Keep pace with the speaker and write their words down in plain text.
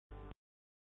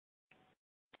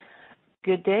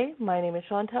Good day. My name is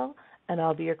Chantel, and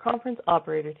I'll be your conference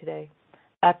operator today.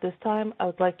 At this time, I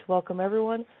would like to welcome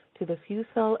everyone to the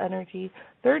FuelCell Energy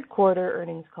third quarter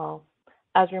earnings call.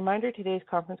 As a reminder, today's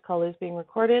conference call is being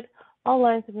recorded. All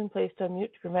lines have been placed on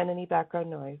mute to prevent any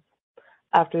background noise.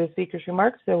 After the speaker's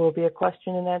remarks, there will be a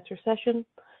question and answer session.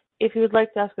 If you would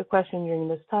like to ask a question during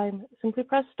this time, simply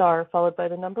press star followed by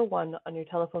the number 1 on your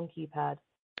telephone keypad.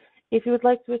 If you would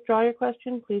like to withdraw your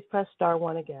question, please press star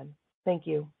 1 again. Thank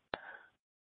you.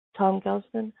 Tom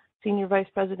Gelston, Senior Vice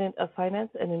President of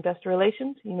Finance and Investor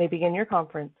Relations, you may begin your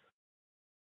conference.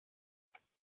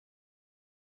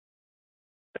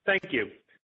 Thank you.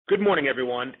 Good morning,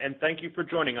 everyone, and thank you for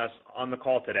joining us on the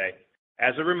call today.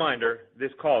 As a reminder,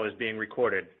 this call is being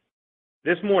recorded.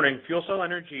 This morning, FuelCell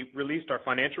Energy released our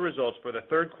financial results for the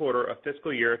third quarter of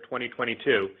fiscal year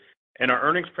 2022, and our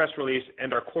earnings press release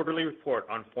and our quarterly report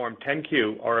on Form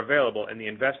 10-Q are available in the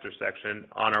Investors section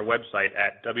on our website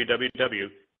at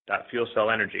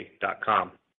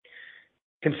www.fuelcellenergy.com.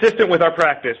 Consistent with our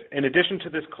practice, in addition to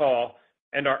this call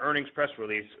and our earnings press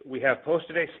release, we have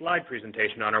posted a slide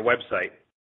presentation on our website.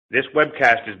 This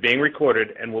webcast is being recorded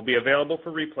and will be available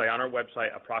for replay on our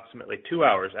website approximately 2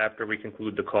 hours after we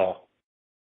conclude the call.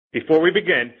 Before we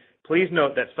begin, please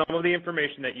note that some of the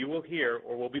information that you will hear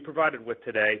or will be provided with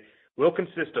today will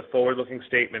consist of forward-looking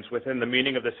statements within the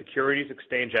meaning of the Securities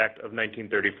Exchange Act of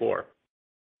 1934.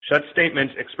 Such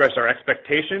statements express our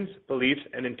expectations, beliefs,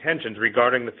 and intentions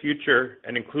regarding the future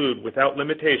and include, without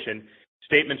limitation,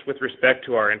 statements with respect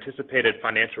to our anticipated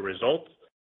financial results,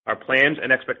 our plans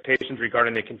and expectations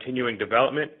regarding the continuing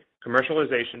development,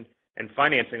 commercialization, and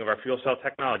financing of our fuel cell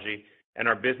technology, and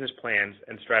our business plans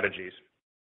and strategies.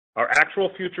 Our actual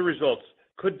future results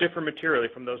could differ materially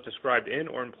from those described in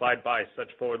or implied by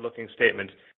such forward-looking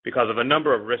statements because of a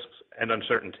number of risks and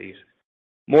uncertainties.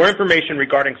 More information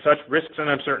regarding such risks and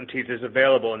uncertainties is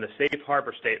available in the Safe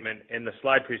Harbor statement in the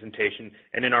slide presentation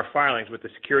and in our filings with the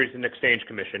Securities and Exchange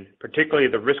Commission, particularly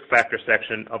the Risk Factor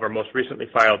section of our most recently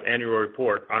filed annual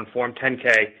report on Form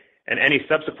 10-K and any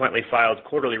subsequently filed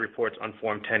quarterly reports on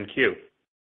Form 10-Q.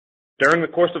 During the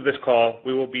course of this call,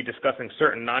 we will be discussing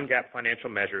certain non-GAAP financial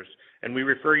measures, and we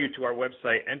refer you to our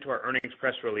website and to our earnings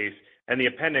press release and the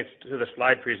appendix to the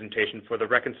slide presentation for the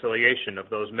reconciliation of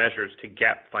those measures to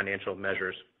GAAP financial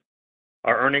measures.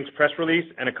 Our earnings press release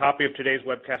and a copy of today's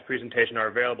webcast presentation are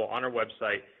available on our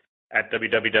website at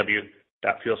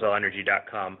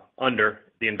www.fuelcellenergy.com under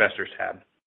the Investors tab.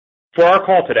 For our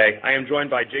call today, I am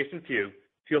joined by Jason Few,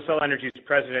 FuelCell Energy's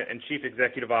President and Chief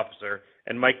Executive Officer,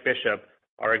 and Mike Bishop,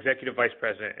 our Executive Vice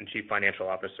President and Chief Financial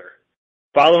Officer.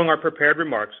 Following our prepared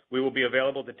remarks, we will be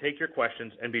available to take your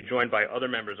questions and be joined by other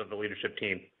members of the leadership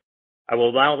team. I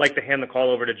will now like to hand the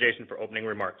call over to Jason for opening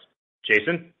remarks.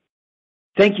 Jason?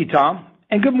 Thank you, Tom,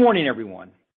 and good morning,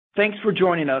 everyone. Thanks for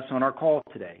joining us on our call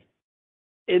today.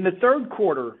 In the third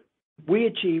quarter, we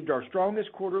achieved our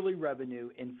strongest quarterly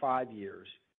revenue in 5 years,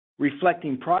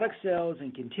 reflecting product sales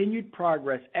and continued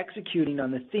progress executing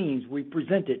on the themes we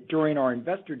presented during our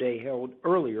Investor Day held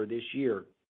earlier this year.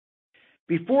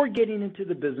 Before getting into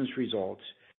the business results,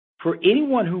 for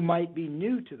anyone who might be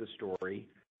new to the story,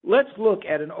 let's look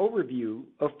at an overview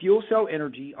of FuelCell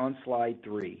Energy on slide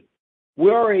 3. We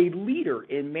are a leader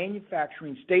in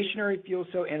manufacturing stationary fuel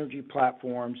cell energy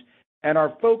platforms, and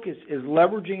our focus is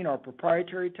leveraging our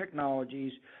proprietary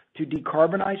technologies to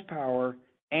decarbonize power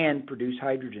and produce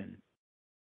hydrogen.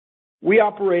 We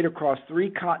operate across 3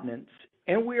 continents,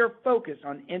 and we are focused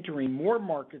on entering more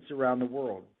markets around the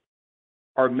world.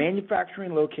 Our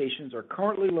manufacturing locations are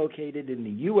currently located in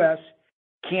the U.S.,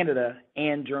 Canada,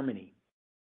 and Germany,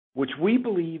 which we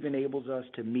believe enables us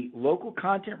to meet local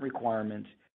content requirements,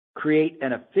 create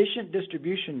an efficient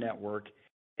distribution network,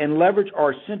 and leverage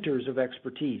our centers of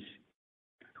expertise.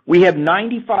 We have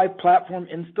 95 platform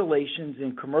installations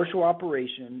in commercial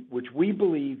operation, which we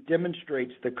believe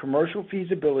demonstrates the commercial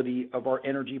feasibility of our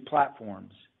energy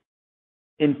platforms.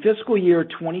 In fiscal year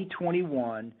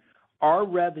 2021, our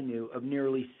revenue of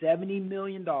nearly $70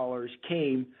 million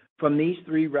came from these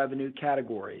 3 revenue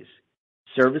categories: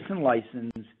 service and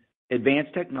license,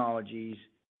 advanced technologies,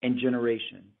 and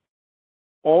generation,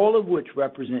 all of which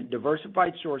represent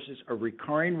diversified sources of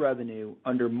recurring revenue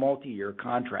under multi-year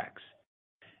contracts.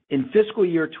 In fiscal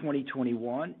year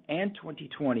 2021 and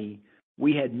 2020,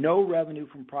 we had no revenue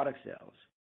from product sales.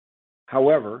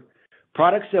 However,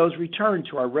 product sales returned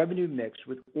to our revenue mix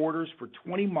with orders for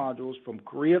 20 modules from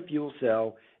Korea Fuel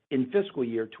Cell in fiscal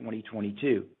year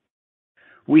 2022.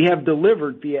 We have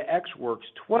delivered via Xworks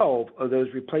 12 of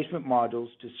those replacement modules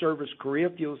to service Korea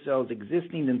Fuel Cell's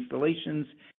existing installations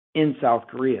in South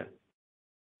Korea.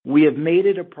 We have made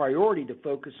it a priority to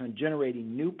focus on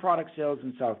generating new product sales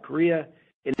in South Korea,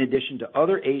 in addition to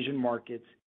other Asian markets,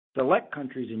 select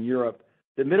countries in Europe,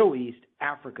 the Middle East,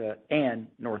 Africa, and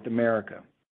North America.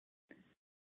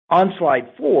 On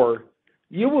slide 4,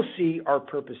 you will see our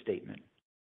purpose statement.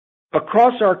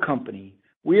 Across our company,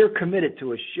 we are committed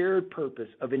to a shared purpose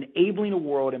of enabling a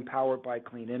world empowered by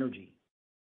clean energy.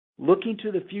 Looking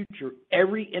to the future,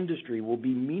 every industry will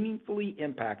be meaningfully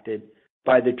impacted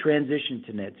by the transition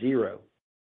to net zero,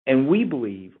 and we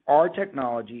believe our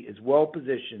technology is well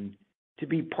positioned to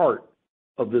be part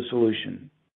of the solution.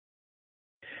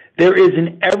 There is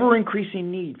an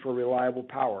ever-increasing need for reliable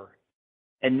power,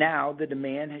 and now the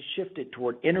demand has shifted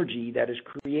toward energy that is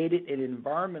created in an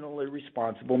environmentally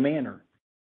responsible manner.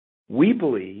 We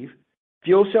believe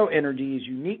FuelCell Energy is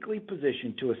uniquely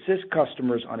positioned to assist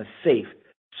customers on a safe,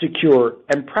 secure,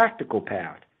 and practical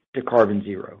path to carbon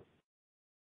zero.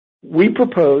 We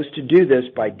propose to do this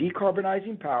by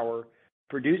decarbonizing power,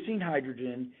 producing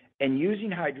hydrogen, and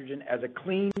using hydrogen as a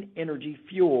clean energy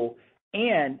fuel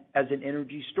and as an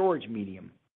energy storage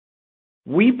medium.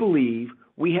 We believe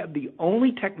we have the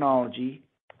only technology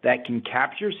that can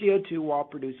capture CO2 while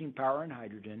producing power and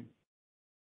hydrogen,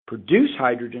 produce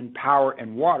hydrogen, power,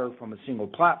 and water from a single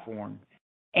platform,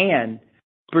 and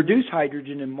produce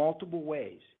hydrogen in multiple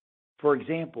ways. For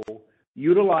example,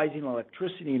 utilizing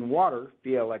electricity and water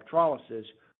via electrolysis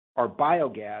or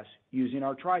biogas using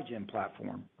our Trigen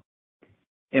platform.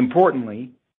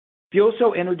 Importantly,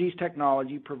 FuelCell Energy's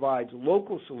technology provides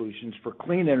local solutions for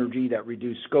clean energy that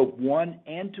reduce Scope 1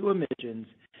 and 2 emissions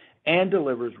and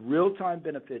delivers real-time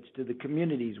benefits to the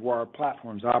communities where our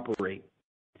platforms operate.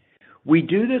 We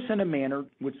do this in a manner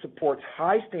which supports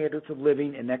high standards of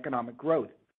living and economic growth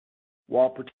while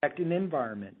protecting the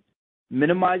environment,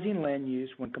 minimizing land use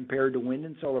when compared to wind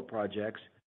and solar projects,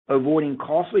 avoiding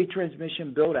costly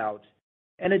transmission build-outs,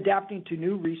 and adapting to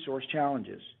new resource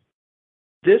challenges.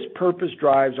 This purpose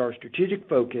drives our strategic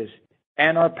focus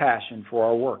and our passion for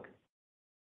our work.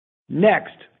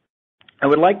 Next, I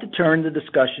would like to turn the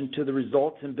discussion to the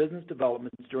results and business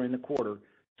developments during the quarter,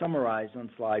 summarized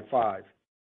on slide 5.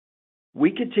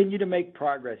 We continue to make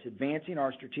progress advancing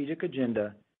our strategic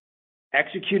agenda,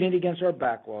 executing against our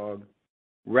backlog,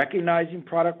 recognizing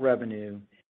product revenue,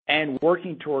 and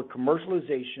working toward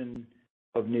commercialization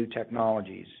of new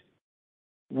technologies.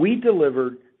 We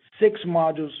delivered 6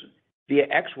 modules via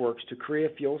XWorks to Korea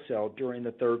FuelCell during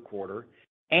the third quarter,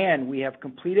 and we have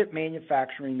completed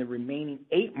manufacturing the remaining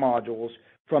 8 modules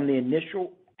from the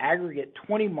initial aggregate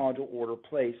 20 module order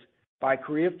placed by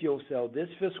Korea FuelCell this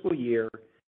fiscal year,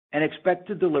 and expect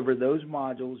to deliver those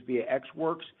modules via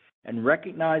XWorks and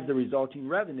recognize the resulting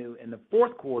revenue in the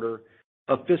fourth quarter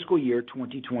of fiscal year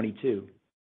 2022.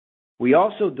 We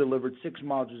also delivered 6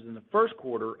 modules in the first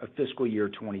quarter of fiscal year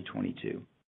 2022.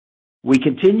 We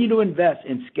continue to invest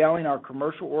in scaling our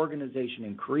commercial organization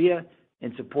in Korea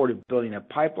in support of building a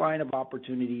pipeline of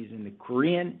opportunities in the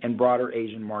Korean and broader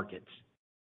Asian markets.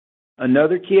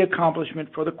 Another key accomplishment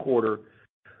for the quarter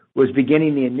was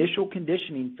beginning the initial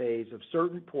conditioning phase of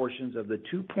certain portions of the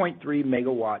 2.3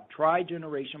 megawatt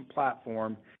tri-generation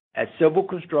platform as civil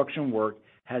construction work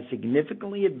has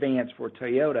significantly advanced for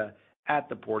Toyota at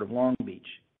the Port of Long Beach.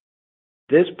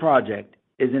 This project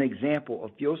is an example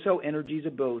of FuelCell Energy's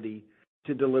ability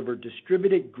to deliver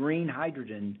distributed green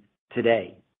hydrogen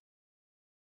today.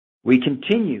 We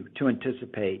continue to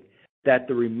anticipate that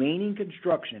the remaining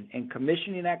construction and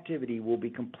commissioning activity will be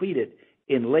completed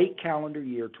in late calendar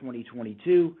year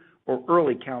 2022 or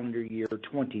early calendar year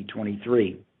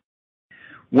 2023.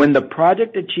 When the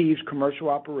project achieves commercial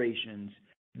operations,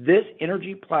 this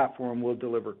energy platform will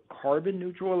deliver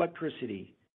carbon-neutral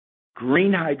electricity,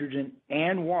 green hydrogen,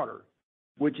 and water,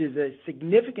 which is a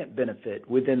significant benefit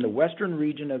within the western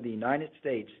region of the United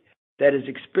States that is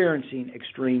experiencing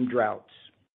extreme droughts.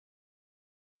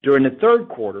 During the third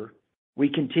quarter, we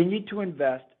continued to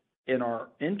invest in our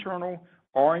internal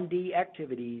R&D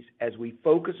activities as we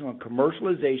focus on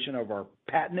commercialization of our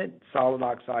patented solid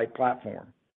oxide platform.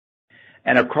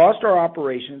 And across our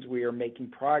operations, we are making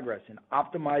progress in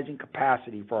optimizing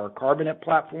capacity for our carbonate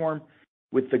platform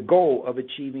with the goal of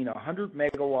achieving 100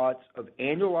 megawatts of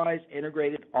annualized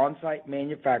integrated on-site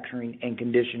manufacturing and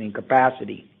conditioning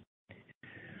capacity.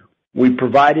 We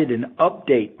provided an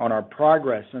update on our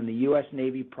progress on the U.S.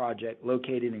 Navy project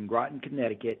located in Groton,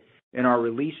 Connecticut in our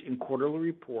release and quarterly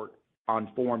report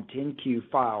on Form 10-Q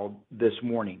filed this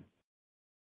morning.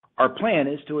 Our plan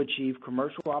is to achieve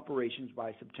commercial operations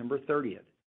by September 30th,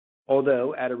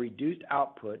 although at a reduced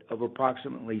output of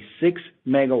approximately 6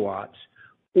 megawatts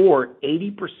or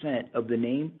 80% of the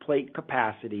nameplate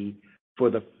capacity for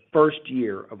the first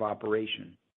year of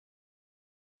operation.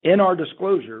 In our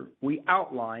disclosure, we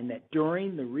outline that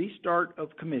during the restart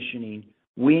of commissioning,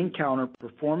 we encounter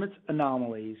performance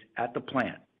anomalies at the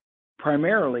plant,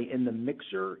 primarily in the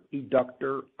mixer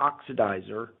eductor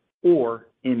oxidizer, or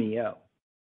MEO.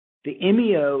 The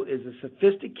MEO is a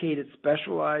sophisticated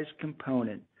specialized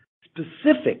component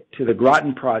specific to the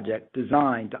Groton project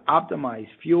designed to optimize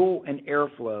fuel and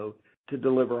airflow to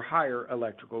deliver higher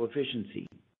electrical efficiency.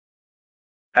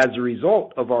 As a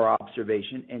result of our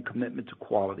observation and commitment to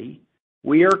quality,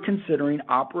 we are considering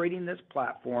operating this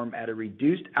platform at a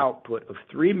reduced output of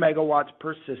 3 megawatts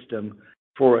per system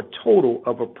for a total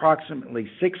of approximately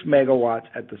 6 megawatts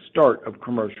at the start of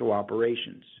commercial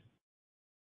operations.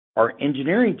 Our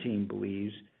engineering team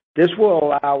believes this will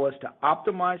allow us to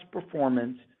optimize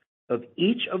performance of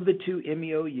each of the 2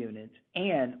 MEO units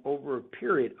and, over a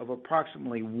period of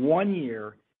approximately 1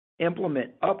 year,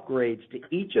 implement upgrades to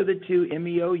each of the 2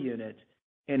 MEO units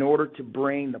in order to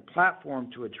bring the platform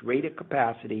to its rated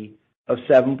capacity of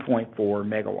 7.4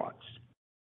 megawatts.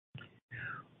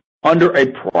 Under a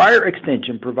prior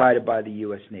extension provided by the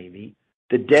U.S. Navy,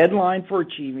 the deadline for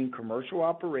achieving commercial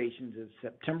operations is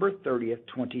September 30th,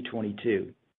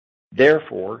 2022.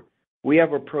 Therefore, we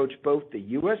have approached both the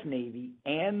U.S. Navy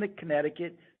and the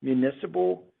Connecticut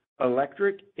Municipal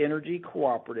Electric Energy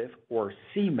Cooperative, or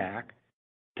CMAC,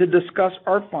 to discuss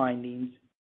our findings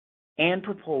and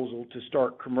proposal to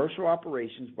start commercial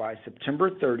operations by September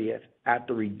 30th at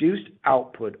the reduced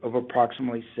output of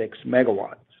approximately 6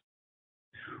 megawatts.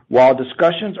 While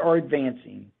discussions are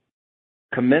advancing,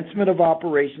 commencement of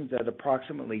operations at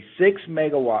approximately 6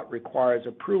 megawatt requires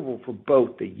approval for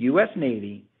both the U.S.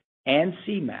 Navy and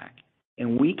CMAC,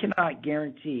 and we cannot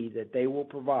guarantee that they will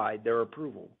provide their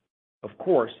approval. Of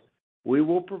course, we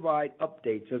will provide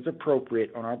updates as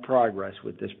appropriate on our progress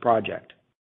with this project.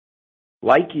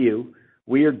 Like you,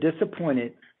 we are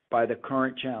disappointed by the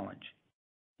current challenge.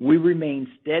 We remain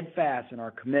steadfast in our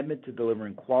commitment to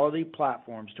delivering quality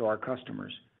platforms to our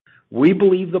customers. We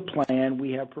believe the plan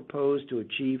we have proposed to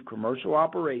achieve commercial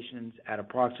operations at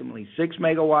approximately 6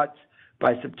 megawatts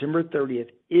by September 30th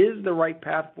is the right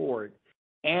path forward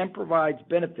and provides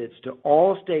benefits to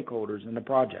all stakeholders in the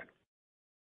project.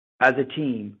 As a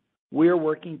team, we are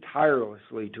working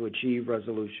tirelessly to achieve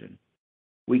resolution.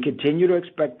 We continue to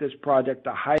expect this project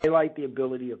to highlight the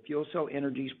ability of FuelCell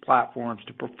Energy's platforms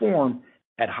to perform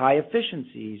at high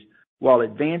efficiencies while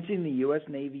advancing the U.S.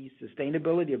 Navy's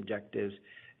sustainability objectives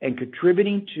and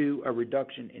contributing to a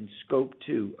reduction in Scope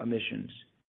 2 emissions.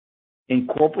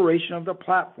 Incorporation of the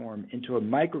platform into a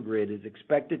microgrid is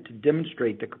expected to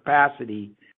demonstrate the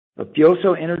capacity of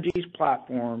FuelCell Energy's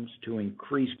platforms to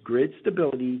increase grid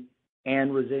stability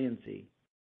and resiliency,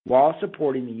 while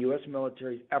supporting the U.S.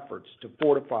 military's efforts to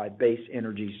fortify base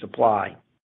energy supply.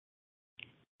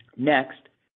 Next,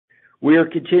 we are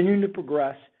continuing to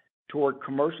progress toward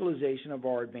commercialization of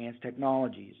our advanced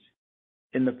technologies.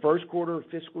 In the first quarter of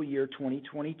fiscal year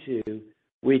 2022,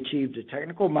 we achieved a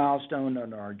technical milestone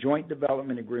on our joint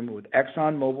development agreement with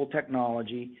ExxonMobil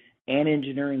Technology and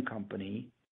Engineering Company,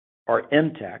 or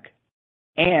EMTEC,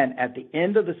 and at the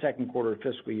end of the second quarter of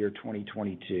fiscal year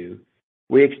 2022,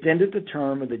 we extended the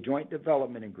term of the joint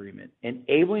development agreement,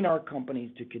 enabling our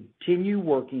companies to continue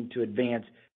working to advance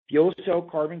fuel cell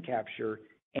carbon capture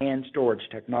and storage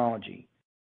technology.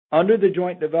 Under the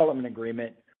joint development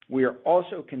agreement, we are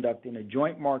also conducting a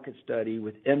joint market study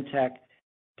with EMTEC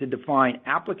to define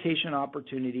application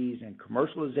opportunities and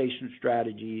commercialization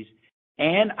strategies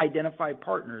and identify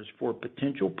partners for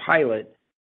potential pilot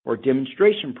or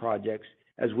demonstration projects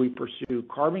as we pursue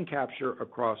carbon capture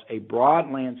across a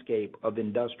broad landscape of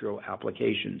industrial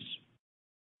applications.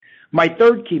 My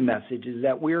third key message is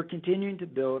that we are continuing to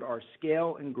build our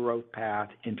scale and growth path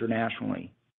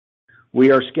internationally. We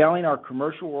are scaling our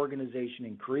commercial organization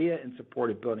in Korea in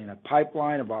support of building a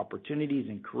pipeline of opportunities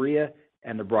in Korea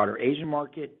and the broader Asian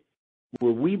market,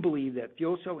 where we believe that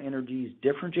FuelCell Energy's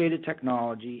differentiated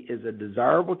technology is a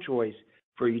desirable choice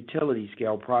for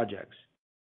utility-scale projects.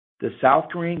 The South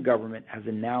Korean government has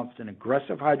announced an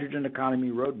aggressive hydrogen economy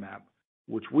roadmap,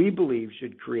 which we believe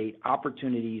should create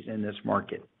opportunities in this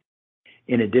market.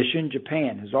 In addition,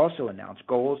 Japan has also announced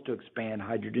goals to expand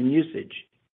hydrogen usage.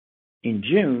 In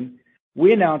June,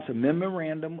 we announced a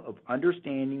memorandum of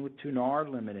understanding with Tunar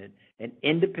Limited, an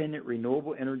independent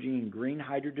renewable energy and green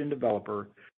hydrogen developer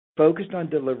focused on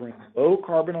delivering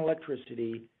low-carbon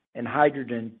electricity and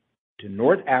hydrogen to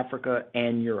North Africa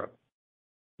and Europe.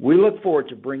 We look forward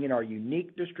to bringing our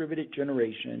unique distributed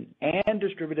generation and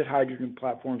distributed hydrogen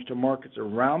platforms to markets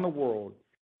around the world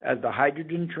as the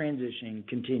hydrogen transition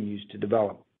continues to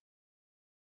develop.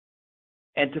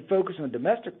 And to focus on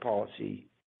domestic policy,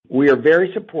 We are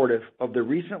very supportive of the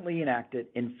recently enacted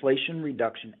Inflation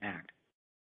Reduction Act.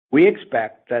 We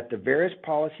expect that the various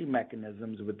policy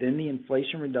mechanisms within the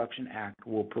Inflation Reduction Act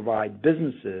will provide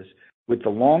businesses with the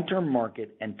long-term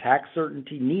market and tax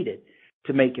certainty needed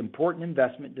to make important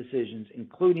investment decisions,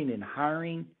 including in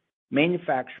hiring,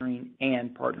 manufacturing,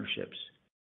 and partnerships.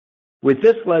 With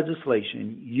this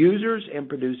legislation, users and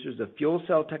producers of fuel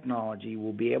cell technology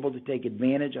will be able to take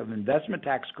advantage of investment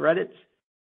tax credits,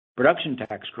 production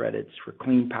tax credits for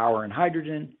clean power and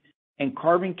hydrogen, and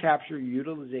carbon capture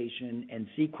utilization and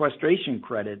sequestration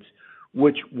credits,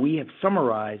 which we have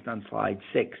summarized on slide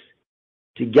 6.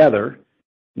 Together,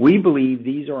 we believe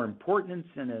these are important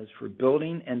incentives for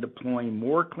building and deploying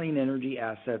more clean energy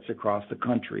assets across the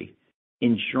country,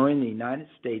 ensuring the United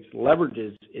States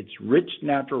leverages its rich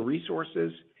natural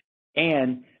resources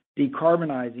and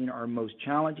decarbonizing our most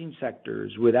challenging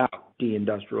sectors without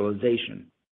deindustrialization.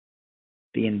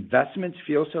 The investments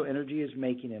FuelCell Energy is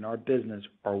making in our business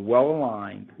are well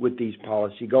aligned with these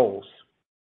policy goals.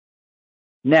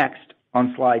 Next,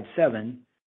 on slide 7,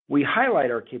 we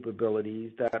highlight our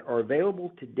capabilities that are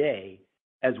available today,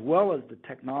 as well as the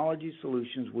technology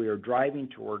solutions we are driving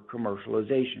toward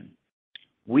commercialization.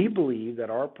 We believe that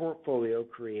our portfolio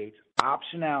creates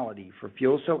optionality for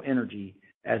FuelCell Energy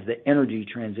as the energy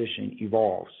transition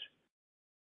evolves.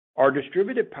 Our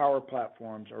distributed power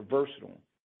platforms are versatile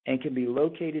and can be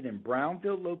located in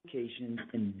brownfield locations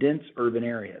in dense urban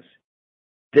areas.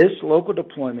 This local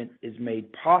deployment is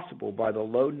made possible by the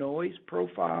low noise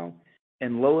profile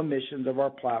and low emissions of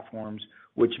our platforms,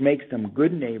 which makes them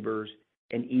good neighbors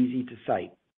and easy to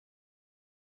site.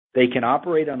 They can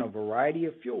operate on a variety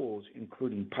of fuels,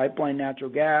 including pipeline natural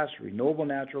gas, renewable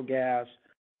natural gas,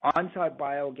 on-site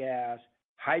biogas,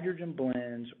 hydrogen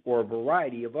blends, or a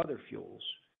variety of other fuels.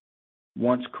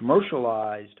 Once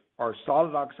commercialized, our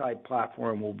solid oxide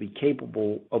platform will be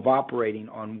capable of operating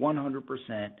on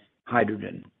 100%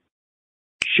 hydrogen.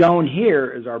 Shown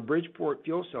here is our Bridgeport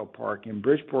Fuel Cell Park in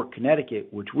Bridgeport, Connecticut,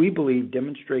 which we believe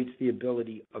demonstrates the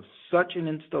ability of such an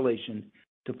installation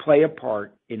to play a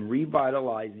part in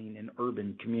revitalizing an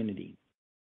urban community.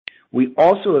 We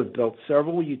also have built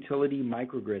several utility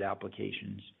microgrid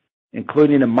applications,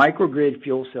 including a microgrid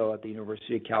fuel cell at the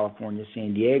University of California,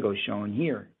 San Diego, shown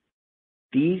here.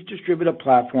 These distributed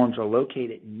platforms are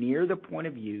located near the point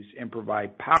of use and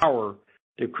provide power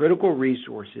to critical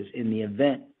resources in the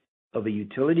event of a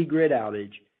utility grid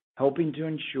outage, helping to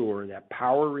ensure that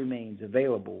power remains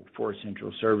available for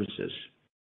essential services.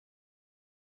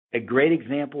 A great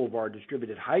example of our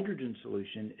distributed hydrogen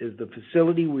solution is the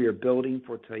facility we are building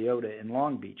for Toyota in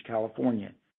Long Beach,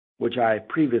 California, which I have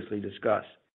previously discussed.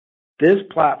 This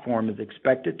platform is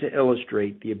expected to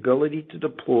illustrate the ability to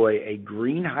deploy a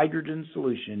green hydrogen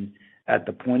solution at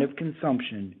the point of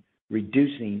consumption,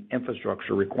 reducing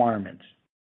infrastructure requirements.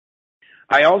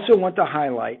 I also want to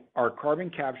highlight our carbon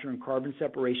capture and carbon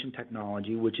separation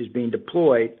technology, which is being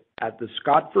deployed at the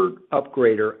Scotford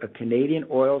Upgrader, a Canadian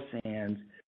oil sands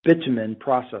bitumen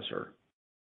processor.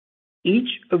 Each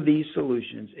of these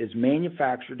solutions is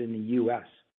manufactured in the U.S.,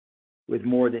 with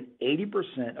more than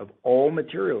 80% of all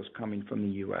materials coming from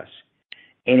the U.S.,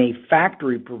 and a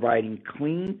factory providing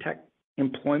clean tech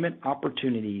employment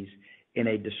opportunities in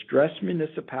a distressed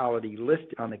municipality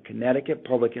listed on the Connecticut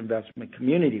Public Investment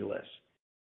Community List.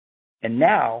 And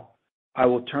now, I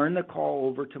will turn the call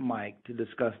over to Mike to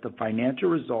discuss the financial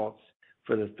results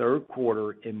for the third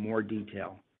quarter in more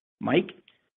detail. Mike?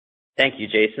 Thank you,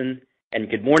 Jason, and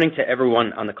good morning to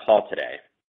everyone on the call today.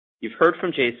 You've heard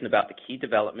from Jason about the key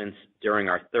developments during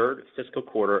our third fiscal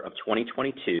quarter of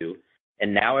 2022,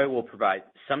 and now I will provide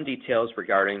some details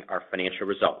regarding our financial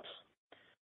results.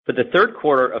 For the third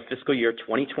quarter of fiscal year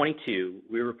 2022,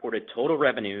 we reported total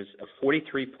revenues of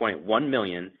 $43.1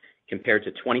 million compared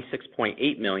to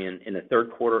 $26.8 million in the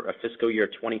third quarter of fiscal year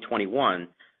 2021,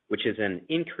 which is an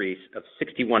increase of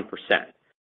 61%.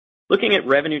 Looking at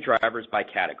revenue drivers by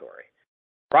category,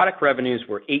 product revenues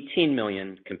were $18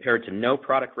 million compared to no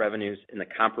product revenues in the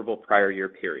comparable prior year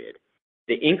period.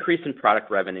 The increase in product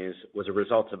revenues was a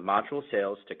result of module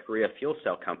sales to Korea Fuel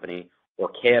Cell Company,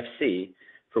 or KFC,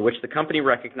 for which the company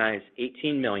recognized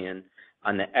 $18 million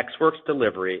on the X-Works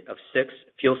delivery of 6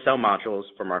 fuel cell modules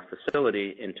from our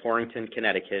facility in Torrington,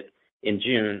 Connecticut in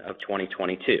June of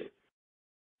 2022.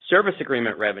 Service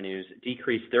agreement revenues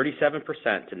decreased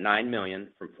 37% to $9 million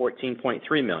from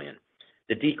 $14.3 million.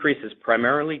 The decrease is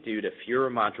primarily due to fewer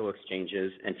module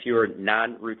exchanges and fewer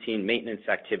non-routine maintenance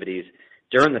activities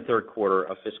during the third quarter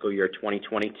of fiscal year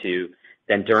 2022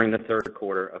 than during the third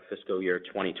quarter of fiscal year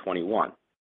 2021.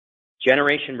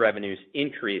 Generation revenues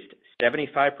increased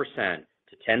 75%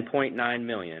 to $10.9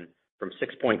 million from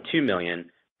 $6.2 million,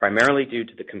 primarily due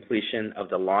to the completion of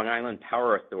the Long Island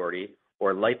Power Authority,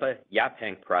 or LIPA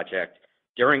Yaphank project,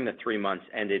 during the 3 months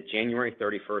ended January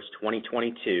 31st,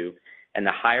 2022, and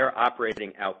the higher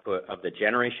operating output of the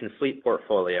generation fleet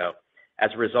portfolio as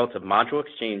a result of module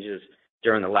exchanges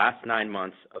during the last 9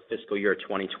 months of fiscal year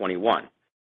 2021.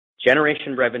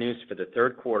 Generation revenues for the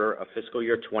third quarter of fiscal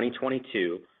year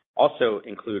 2022 also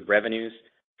include revenues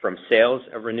from sales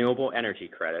of renewable energy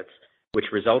credits, which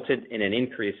resulted in an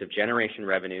increase of generation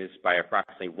revenues by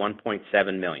approximately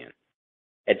 $1.7 million.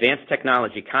 Advanced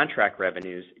technology contract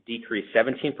revenues decreased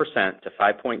 17% to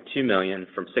 $5.2 million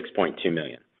from $6.2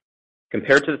 million.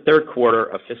 Compared to the third quarter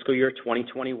of fiscal year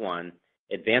 2021,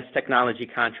 advanced technology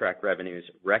contract revenues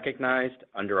recognized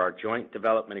under our joint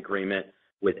development agreement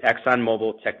with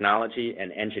ExxonMobil Technology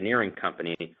and Engineering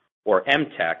Company, or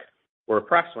EMTEC, were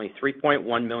approximately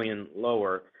 $3.1 million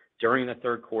lower during the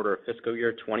third quarter of fiscal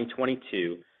year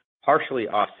 2022, partially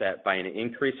offset by an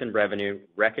increase in revenue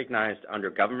recognized under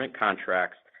government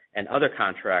contracts and other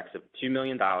contracts of $2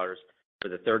 million for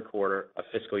the third quarter of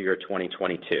fiscal year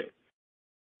 2022.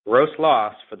 Gross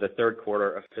loss for the third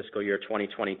quarter of fiscal year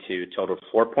 2022 totaled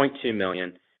 $4.2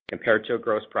 million compared to a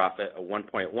gross profit of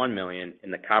 $1.1 million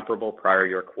in the comparable prior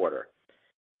year quarter.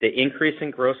 The increase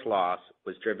in gross loss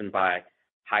was driven by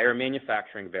higher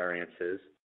manufacturing variances,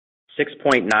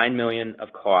 $6.9 million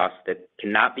of costs that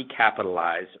cannot be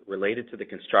capitalized related to the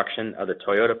construction of the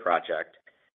Toyota project,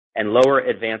 and lower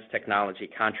advanced technology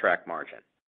contract margin.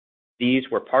 These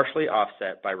were partially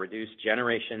offset by reduced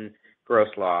generation gross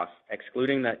loss,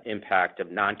 excluding the impact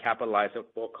of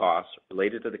non-capitalizable costs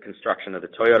related to the construction of the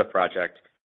Toyota project,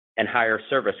 and higher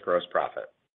service gross profit.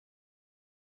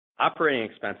 Operating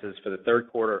expenses for the third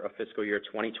quarter of fiscal year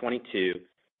 2022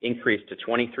 increased to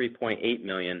 $23.8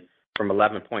 million from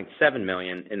 $11.7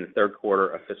 million in the third quarter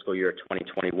of fiscal year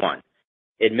 2021.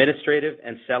 Administrative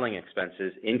and selling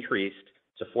expenses increased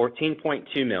to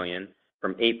 $14.2 million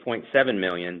from $8.7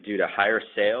 million due to higher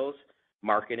sales,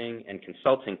 marketing, and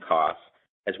consulting costs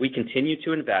as we continue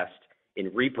to invest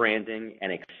in rebranding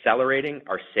and accelerating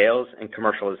our sales and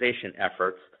commercialization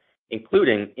efforts,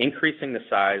 including increasing the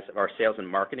size of our sales and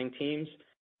marketing teams,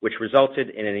 which resulted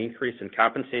in an increase in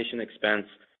compensation expense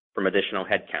from additional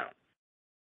headcount.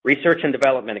 Research and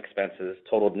development expenses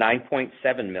totaled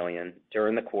 $9.7 million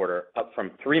during the quarter, up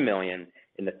from $3 million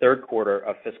in the third quarter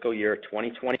of fiscal year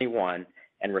 2021,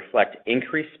 and reflect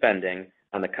increased spending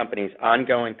on the company's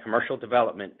ongoing commercial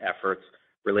development efforts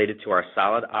related to our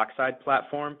solid oxide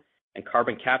platform and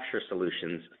carbon capture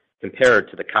solutions compared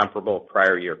to the comparable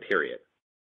prior year period.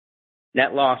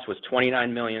 Net loss was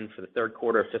 $29 million for the third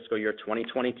quarter of fiscal year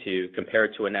 2022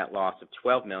 compared to a net loss of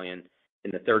 $12 million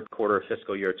in the third quarter of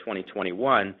fiscal year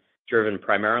 2021, driven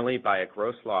primarily by a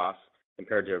gross loss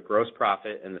compared to a gross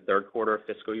profit in the third quarter of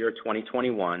fiscal year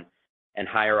 2021 and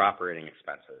higher operating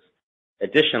expenses.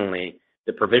 Additionally,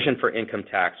 the provision for income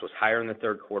tax was higher in the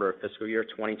third quarter of fiscal year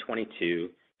 2022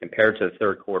 compared to the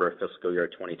third quarter of fiscal year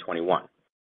 2021.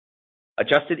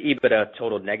 Adjusted EBITDA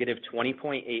totaled negative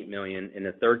 $20.8 million in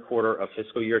the third quarter of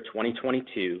fiscal year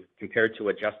 2022 compared to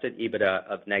adjusted EBITDA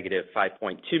of negative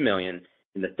 $5.2 million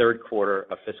in the third quarter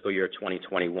of fiscal year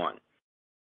 2021.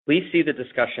 Please see the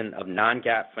discussion of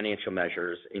non-GAAP financial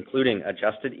measures, including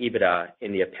adjusted EBITDA,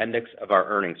 in the appendix of our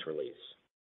earnings release.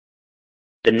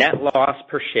 The net loss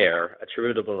per share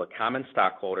attributable to common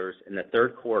stockholders in the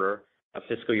third quarter of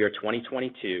fiscal year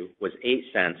 2022 was 8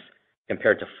 cents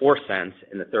compared to 4 cents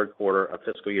in the third quarter of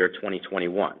fiscal year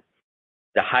 2021.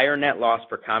 The higher net loss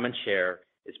per common share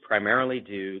is primarily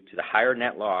due to the higher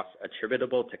net loss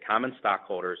attributable to common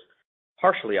stockholders,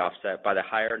 partially offset by the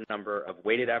higher number of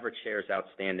weighted average shares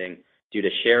outstanding due to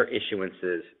share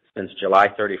issuances since July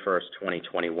 31st,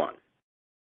 2021.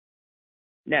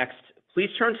 Next, please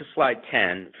turn to slide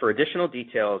 10 for additional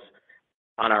details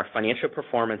on our financial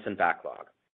performance and backlog.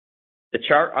 The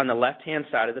chart on the left-hand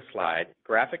side of the slide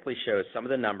graphically shows some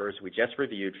of the numbers we just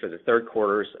reviewed for the third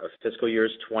quarters of fiscal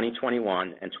years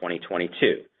 2021 and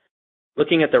 2022.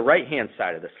 Looking at the right-hand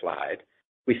side of the slide,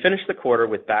 we finished the quarter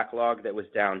with backlog that was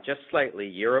down just slightly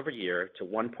year over year to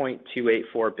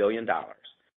 $1.284 billion.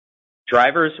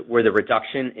 Drivers were the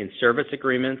reduction in service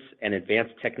agreements and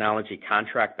advanced technology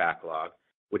contract backlog,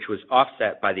 which was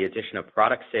offset by the addition of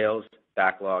product sales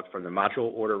backlog from the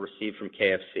module order received from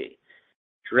KFC.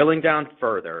 Drilling down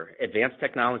further, advanced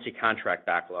technology contract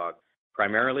backlog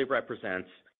primarily represents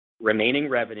remaining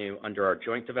revenue under our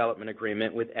joint development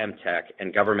agreement with EMTEC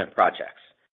and government projects.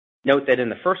 Note that in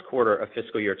the first quarter of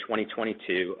fiscal year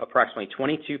 2022, approximately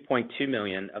 $22.2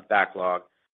 million of backlog,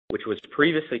 which was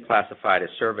previously classified as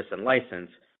service and license,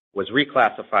 was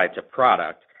reclassified to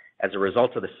product as a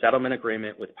result of the settlement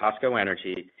agreement with POSCO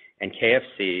Energy and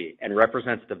KFC and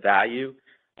represents the value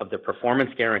of the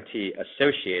performance guarantee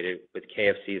associated with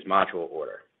KFC's module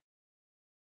order.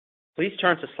 Please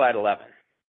turn to slide 11.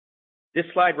 This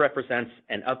slide represents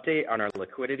an update on our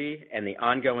liquidity and the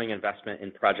ongoing investment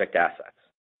in project assets.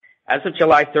 As of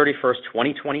July 31st,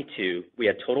 2022, we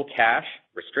had total cash,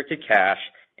 restricted cash,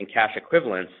 and cash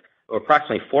equivalents of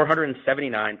approximately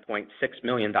 $479.6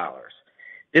 million.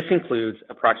 This includes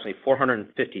approximately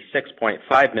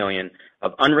 $456.5 million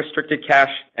of unrestricted cash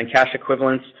and cash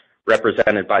equivalents,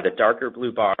 represented by the darker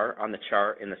blue bar on the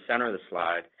chart in the center of the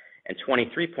slide, and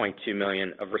 $23.2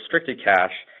 million of restricted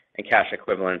cash and cash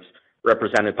equivalents,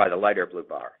 represented by the lighter blue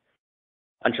bar.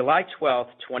 On July 12,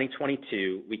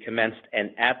 2022, we commenced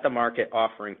an at-the-market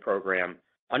offering program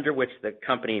under which the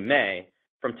company may,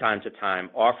 from time to time,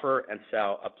 offer and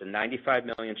sell up to 95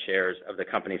 million shares of the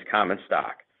company's common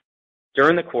stock.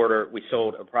 During the quarter, we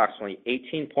sold approximately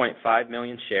 18.5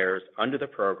 million shares under the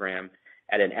program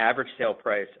at an average sale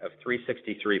price of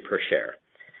 $3.63 per share.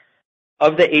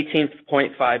 Of the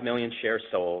 18.5 million shares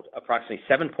sold, approximately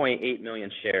 7.8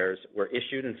 million shares were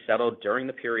issued and settled during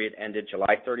the period ended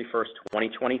July 31st,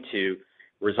 2022,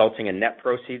 resulting in net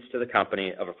proceeds to the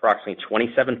company of approximately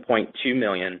 $27.2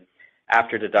 million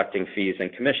after deducting fees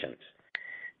and commissions.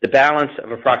 The balance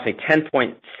of approximately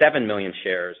 10.7 million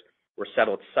shares were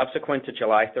settled subsequent to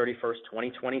July 31st,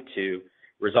 2022,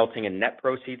 resulting in net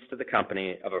proceeds to the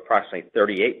company of approximately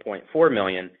 $38.4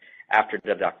 million after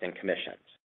deducting commissions.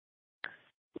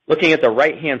 Looking at the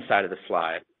right-hand side of the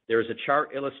slide, there is a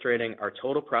chart illustrating our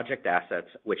total project assets,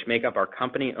 which make up our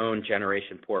company-owned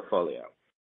generation portfolio.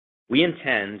 We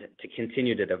intend to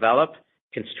continue to develop,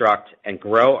 construct, and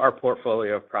grow our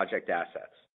portfolio of project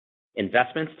assets.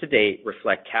 Investments to date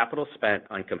reflect capital spent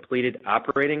on completed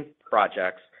operating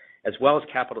projects, as well as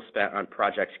capital spent on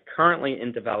projects currently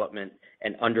in development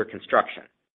and under construction.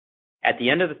 At the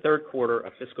end of the third quarter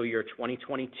of fiscal year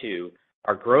 2022,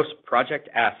 our gross project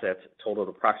assets totaled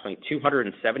approximately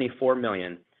 $274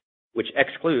 million, which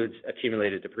excludes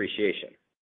accumulated depreciation.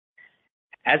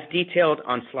 As detailed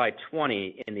on slide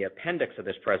 20 in the appendix of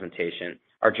this presentation,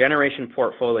 our generation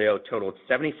portfolio totaled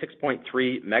 76.3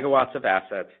 megawatts of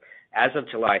assets as of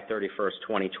July 31st,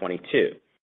 2022.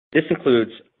 This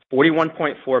includes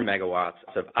 41.4 megawatts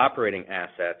of operating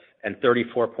assets and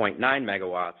 34.9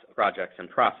 megawatts of projects in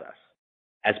process.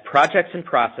 As projects in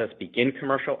process begin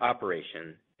commercial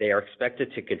operation, they are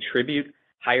expected to contribute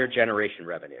higher generation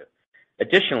revenue.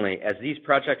 Additionally, as these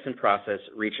projects in process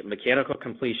reach mechanical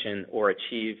completion or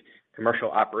achieve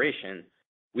commercial operation,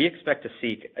 we expect to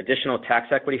seek additional tax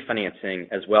equity financing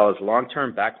as well as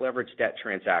long-term back leverage debt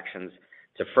transactions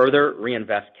to further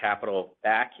reinvest capital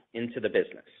back into the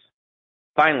business.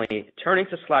 Finally, turning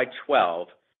to slide 12,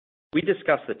 we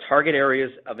discussed the target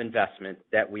areas of investment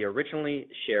that we originally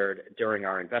shared during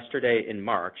our Investor Day in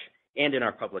March and in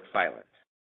our public filings.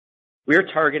 We are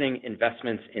targeting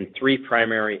investments in three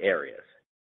primary areas: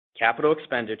 capital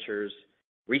expenditures,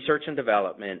 research and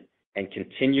development, and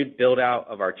continued build-out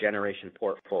of our generation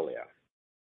portfolio.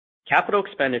 Capital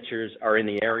expenditures are in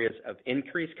the areas of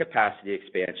increased capacity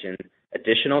expansion,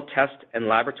 additional test and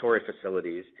laboratory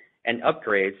facilities, and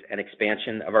upgrades and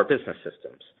expansion of our business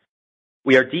systems.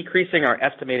 We are decreasing our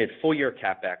estimated full-year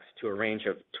CapEx to a range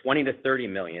of $20 to $30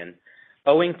 million,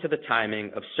 owing to the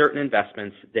timing of certain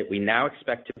investments that we now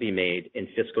expect to be made in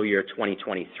fiscal year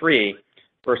 2023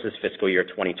 versus fiscal year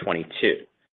 2022.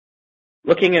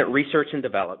 Looking at research and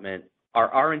development, our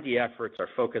R&D efforts are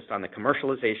focused on the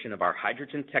commercialization of our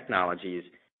hydrogen technologies,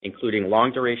 including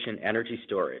long-duration energy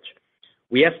storage.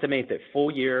 We estimate that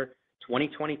full-year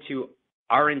 2022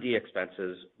 R&D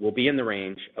expenses will be in the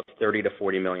range of $30 to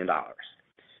 $40 million.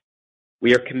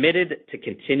 We are committed to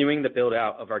continuing the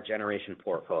build-out of our generation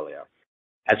portfolio.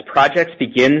 As projects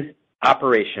begin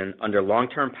operation under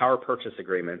long-term power purchase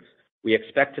agreements, we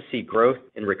expect to see growth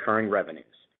in recurring revenues.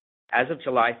 As of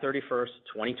July 31st,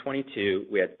 2022,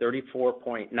 we had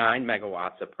 34.9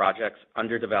 megawatts of projects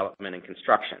under development and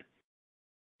construction.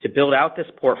 To build out this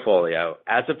portfolio,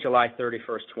 as of July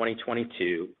 31st,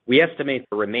 2022, we estimate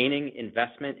the remaining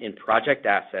investment in project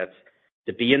assets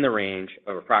to be in the range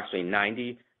of approximately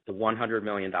 $90 to $100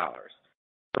 million.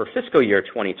 For fiscal year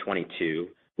 2022,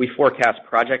 we forecast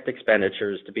project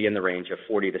expenditures to be in the range of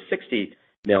 $40 to $60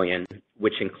 million,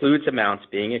 which includes amounts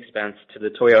being expensed to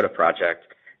the Toyota project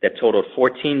that totaled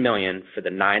 $14 million for the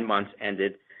 9 months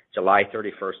ended July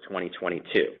 31st,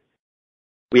 2022.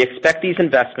 We expect these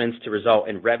investments to result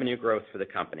in revenue growth for the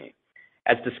company.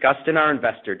 As discussed in our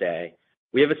Investor Day,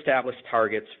 we have established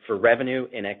targets for revenue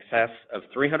in excess of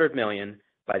 $300 million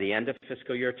by the end of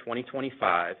fiscal year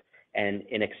 2025 and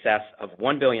in excess of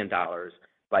 $1 billion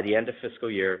by the end of fiscal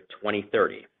year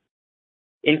 2030.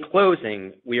 In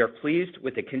closing, we are pleased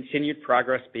with the continued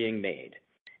progress being made.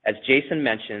 As Jason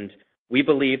mentioned, we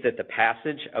believe that the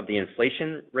passage of the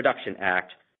Inflation Reduction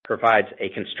Act provides a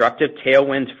constructive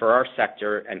tailwind for our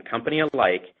sector and company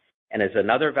alike, and is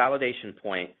another validation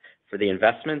point for the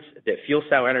investments that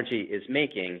FuelCell Energy is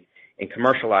making in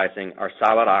commercializing our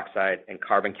solid oxide and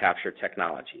carbon capture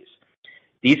technologies.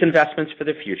 These investments for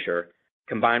the future,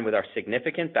 combined with our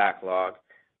significant backlog,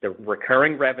 the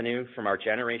recurring revenue from our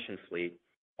generation fleet,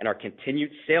 and our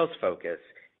continued sales focus,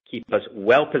 keep us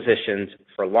well positioned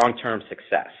for long-term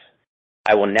success.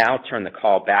 I will now turn the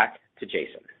call back to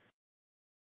Jason.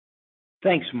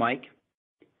 Thanks, Mike.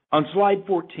 On slide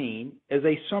 14 is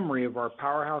a summary of our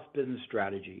powerhouse business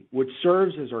strategy, which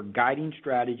serves as our guiding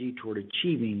strategy toward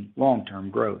achieving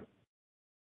long-term growth.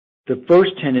 The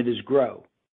first tenet is grow.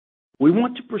 We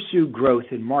want to pursue growth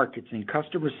in markets and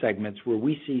customer segments where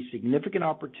we see significant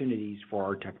opportunities for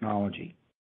our technology.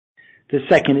 The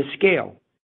second is scale.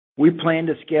 We plan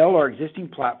to scale our existing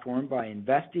platform by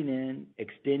investing in,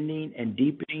 extending, and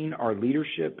deepening our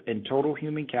leadership and total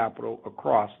human capital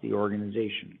across the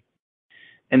organization.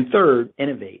 And third,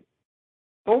 innovate.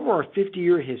 Over our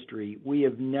 50-year history, we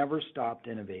have never stopped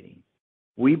innovating.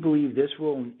 We believe this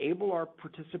will enable our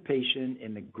participation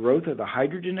in the growth of the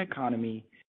hydrogen economy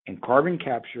and carbon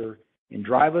capture and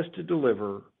drive us to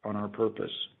deliver on our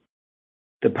purpose.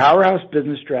 The powerhouse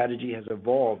business strategy has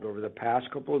evolved over the past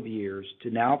couple of years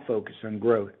to now focus on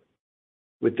growth,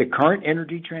 with the current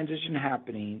energy transition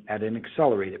happening at an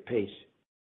accelerated pace.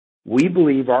 We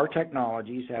believe our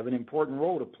technologies have an important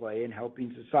role to play in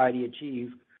helping society achieve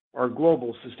our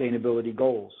global sustainability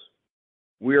goals.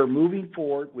 We are moving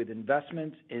forward with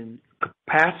investments in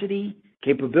capacity,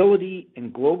 capability,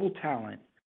 and global talent,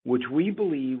 which we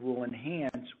believe will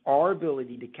enhance our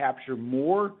ability to capture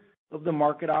more of the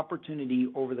market opportunity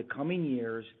over the coming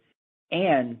years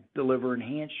and deliver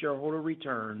enhanced shareholder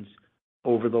returns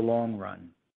over the long run.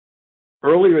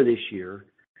 Earlier this year,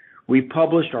 we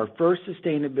published our first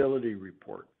sustainability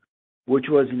report, which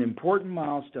was an important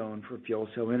milestone for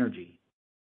FuelCell Energy.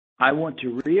 I want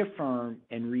to reaffirm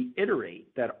and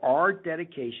reiterate that our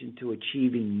dedication to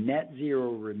achieving net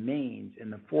zero remains in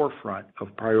the forefront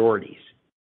of priorities.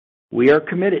 We are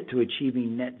committed to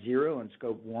achieving net zero in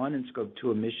Scope 1 and Scope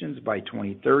 2 emissions by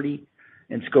 2030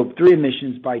 and Scope 3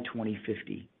 emissions by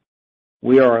 2050.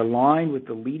 We are aligned with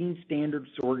the leading standards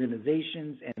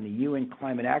organizations and the UN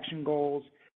climate action goals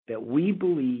that we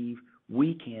believe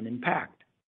we can impact.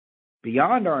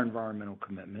 Beyond our environmental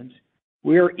commitments,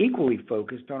 we are equally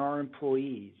focused on our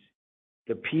employees,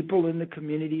 the people in the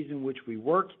communities in which we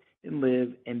work and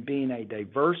live, and being a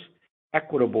diverse,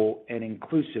 equitable, and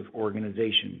inclusive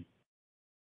organization.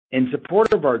 In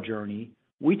support of our journey,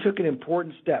 we took an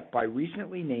important step by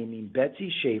recently naming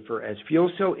Betsy Schaefer as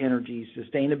FuelCell Energy's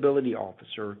Sustainability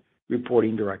Officer,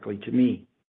 reporting directly to me.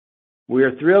 We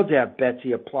are thrilled to have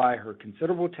Betsy apply her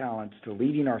considerable talents to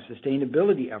leading our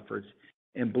sustainability efforts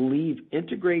and believe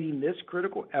integrating this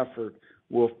critical effort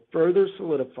will further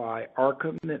solidify our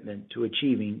commitment to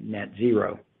achieving net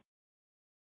zero.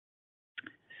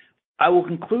 I will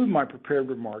conclude my prepared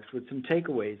remarks with some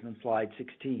takeaways on slide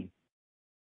 16.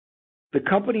 The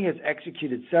company has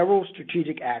executed several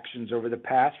strategic actions over the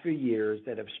past few years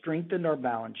that have strengthened our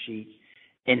balance sheet,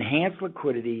 enhanced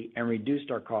liquidity, and reduced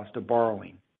our cost of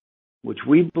borrowing, which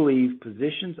we believe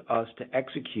positions us to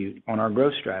execute on our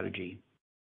growth strategy.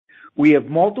 We have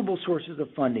multiple sources of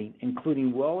funding,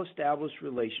 including well-established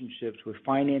relationships with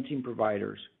financing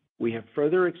providers. We have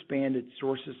further expanded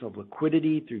sources of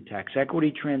liquidity through tax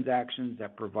equity transactions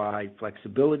that provide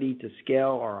flexibility to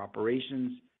scale our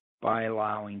operations by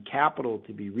allowing capital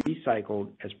to be recycled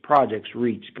as projects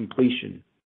reach completion.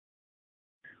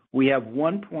 We have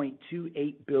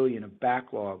 $1.28 billion of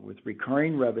backlog with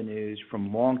recurring revenues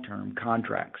from long-term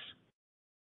contracts.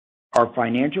 Our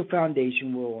financial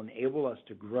foundation will enable us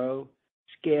to grow,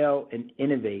 scale, and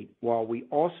innovate while we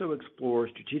also explore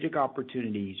strategic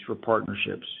opportunities for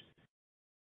partnerships.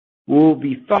 We will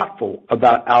be thoughtful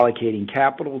about allocating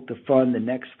capital to fund the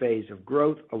next phase of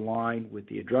growth aligned with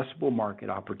the addressable market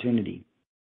opportunity.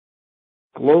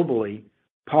 Globally,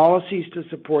 policies to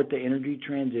support the energy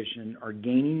transition are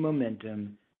gaining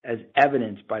momentum as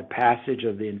evidenced by passage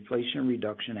of the Inflation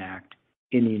Reduction Act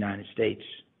in the United States.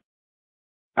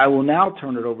 I will now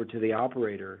turn it over to the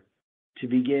operator to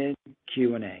begin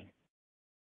Q&A.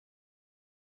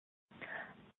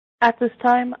 At this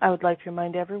time, I would like to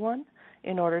remind everyone,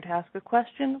 in order to ask a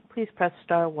question, please press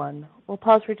star one. We'll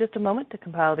pause for just a moment to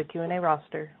compile the Q&A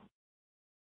roster.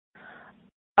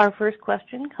 Our first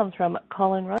question comes from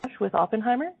Colin Rusch with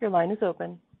Oppenheimer. Your line is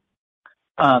open.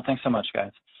 Thanks so much,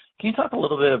 guys. Can you talk a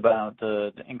little bit about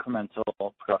the incremental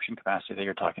production capacity that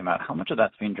you're talking about? How much of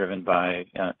that's being driven by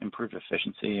improved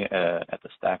efficiency at the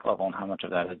stack level, and how much of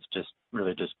that is just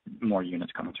more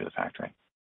units coming through the factory?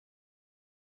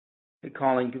 Hey,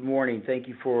 Colin, good morning. Thank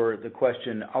you for the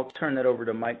question. I'll turn that over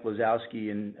to Mike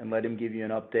Lazowski and let him give you an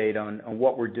update on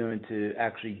what we're doing to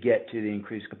actually get to the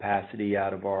increased capacity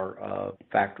out of our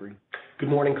factory. Good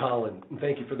morning, Colin, and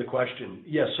thank you for the question.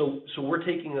 Yes, so we're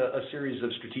taking a series of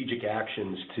strategic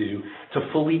actions to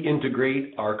fully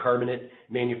integrate our carbonate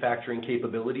manufacturing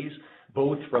capabilities,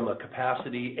 both from a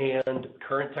capacity and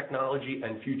current technology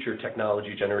and future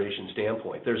technology generation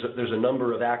standpoint. There's a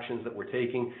number of actions that we're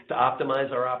taking to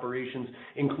optimize our operations,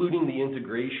 including the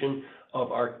integration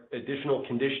of our additional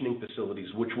conditioning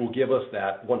facilities, which will give us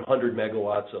that 100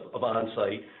 megawatts of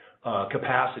on-site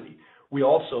capacity. We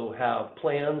also have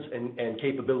plans and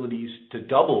capabilities to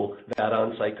double that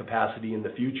on-site capacity in the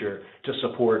future to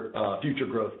support future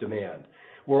growth demand.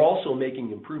 We're also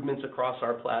making improvements across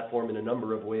our platform in a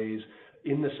number of ways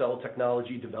in the cell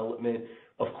technology development,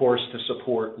 of course, to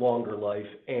support longer life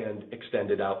and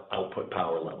extended output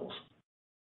power levels.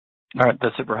 All right,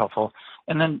 that's super helpful.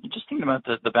 And then just thinking about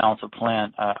the balance of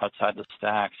plant outside the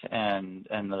stacks and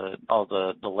all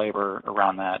the labor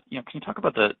around that, can you talk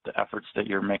about the efforts that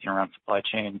you're making around supply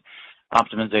chain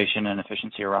optimization and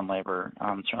efficiency around labor?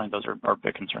 Certainly those are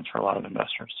big concerns for a lot of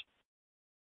investors.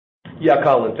 Yeah,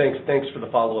 Colin, thanks for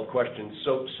the follow-up question.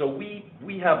 So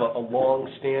we have a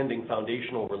long-standing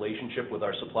foundational relationship with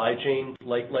our supply chain.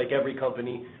 Like every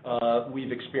company,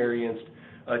 we've experienced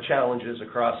challenges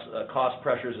across cost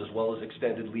pressures as well as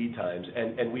extended lead times,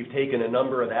 and we've taken a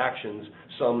number of actions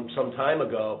some time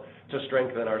ago to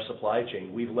strengthen our supply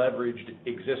chain. We've leveraged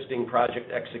existing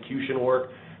project execution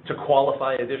work to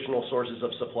qualify additional sources of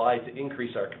supply to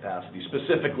increase our capacity,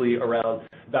 specifically around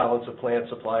balance of plant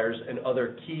suppliers and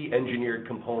other key engineered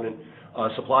component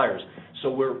suppliers.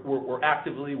 So we're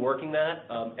actively working that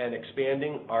and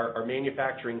expanding our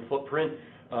manufacturing footprint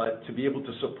to be able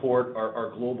to support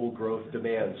our global growth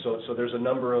demand. So there's a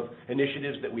number of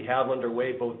initiatives that we have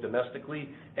underway, both domestically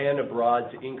and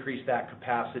abroad, to increase that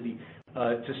capacity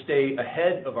to stay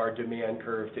ahead of our demand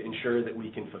curve to ensure that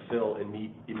we can fulfill and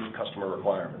meet customer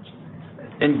requirements.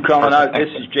 And Colin, this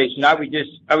is Jason. I would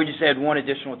just add one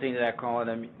additional thing to that,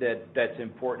 Colin. That's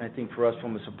important, I think, for us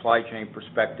from a supply chain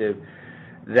perspective.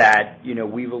 That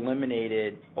we've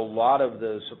eliminated a lot of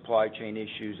the supply chain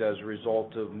issues as a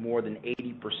result of more than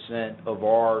 80% of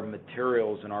our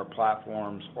materials and our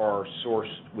platforms are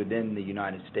sourced within the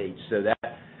United States. So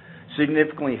that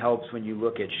significantly helps when you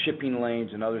look at shipping lanes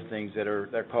and other things that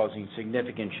are causing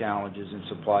significant challenges in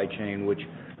supply chain, which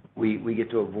we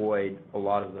get to avoid a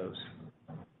lot of those.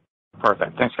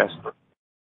 Perfect. Thanks, guys.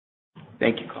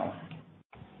 Thank you, Colin.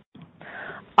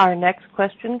 Our next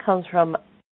question comes from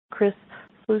Chris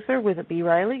Slusser with B.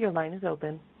 Riley. Your line is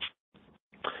open.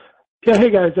 Yeah, hey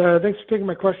guys, thanks for taking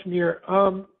my question here.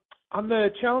 On the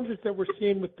challenges that we're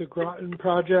seeing with the Groton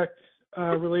project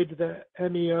related to the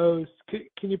MEOs,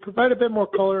 can you provide a bit more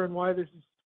color on why this is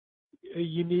a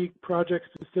unique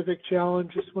project-specific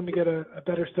challenge? Just want to get a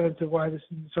better sense of why this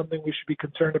is something we should be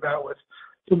concerned about with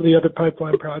some of the other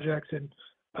pipeline projects. And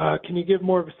can you give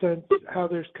more of a sense how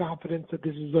there's confidence that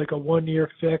this is like a one-year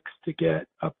fix to get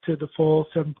up to the full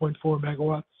 7.4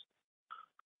 megawatts?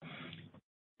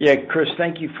 Yeah, Chris,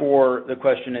 thank you for the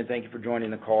question and thank you for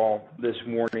joining the call this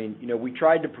morning. We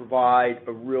tried to provide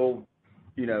a real,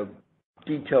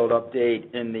 detailed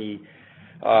update in the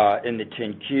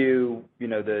 10Q.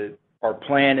 Our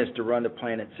plan is to run the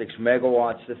plant at 6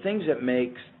 megawatts. The things that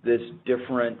makes this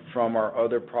different from our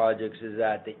other projects is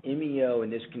that the MEO in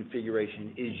this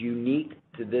configuration is unique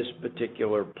to this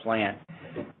particular plant,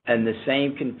 and the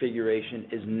same configuration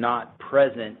is not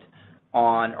present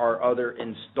on our other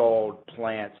installed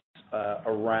plants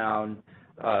around,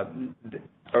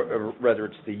 whether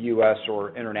it's the U.S.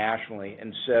 or internationally.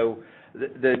 And so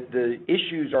the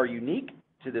issues are unique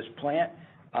to this plant.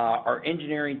 Our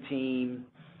engineering team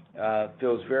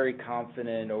feels very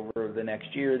confident over the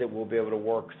next year that we'll be able to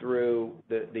work through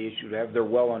the issue. They're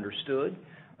well understood,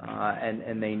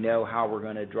 and they know how we're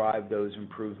going to drive those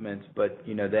improvements. But,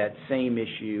 that same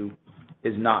issue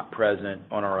is not present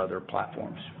on our other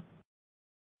platforms.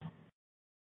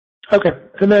 Okay.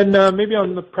 And then maybe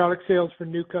on the product sales for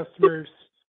new customers,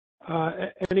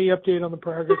 any update on the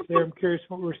progress there? I'm curious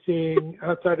what we're seeing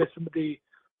outside of some of the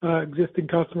existing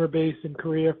customer base in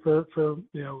Korea for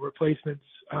replacements.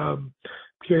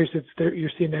 Curious if you're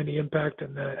seeing any impact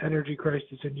on the energy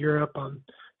crisis in Europe on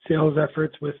sales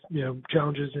efforts with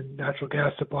challenges in natural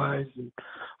gas supplies,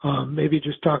 and maybe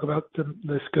just talk about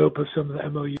the scope of some of the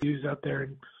MOUs out there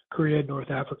in Korea and North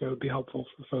Africa would be helpful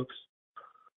for folks.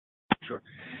 Sure.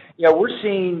 Yeah, we're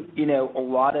seeing, a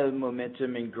lot of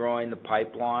momentum in growing the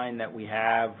pipeline that we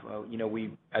have.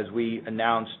 As we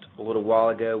announced a little while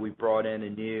ago, we brought in a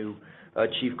new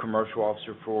chief commercial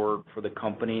officer for the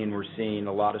company, and we're seeing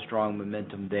a lot of strong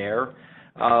momentum there.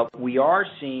 We are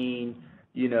seeing,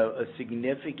 a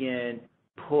significant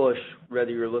push,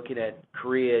 whether you're looking at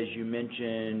Korea, as you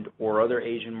mentioned, or other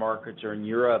Asian markets or in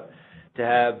Europe, to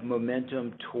have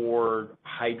momentum toward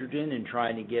hydrogen and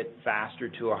trying to get faster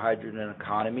to a hydrogen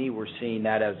economy. We're seeing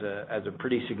that as a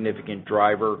pretty significant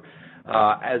driver,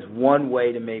 as one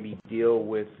way to maybe deal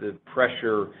with the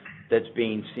pressure that's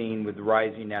being seen with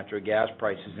rising natural gas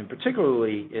prices, and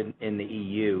particularly in the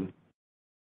EU.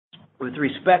 With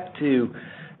respect to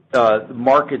the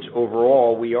markets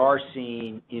overall, we are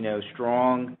seeing,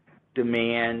 strong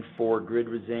demand for grid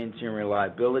resiliency and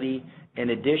reliability,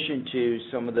 in addition to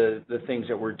some of the things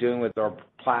that we're doing with our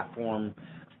platform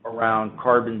around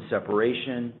carbon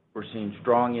separation. We're seeing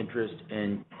strong interest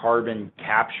in carbon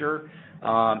capture,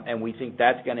 and we think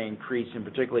that's going to increase, in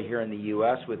particular here in the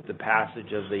U.S. with the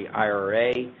passage of the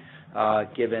IRA,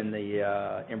 given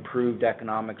the improved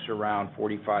economics around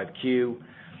 45Q.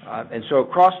 And so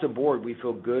across the board, we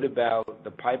feel good about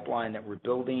the pipeline that we're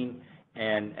building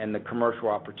and the commercial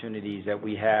opportunities that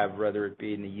we have, whether it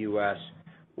be in the U.S.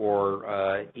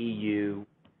 or EU,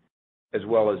 as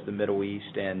well as the Middle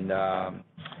East and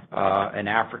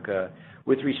Africa.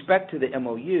 With respect to the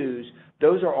MOUs,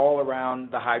 those are all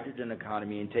around the hydrogen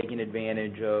economy and taking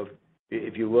advantage of,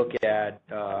 if you look at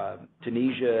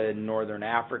Tunisia and Northern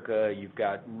Africa, you've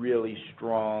got really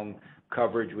strong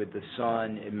coverage with the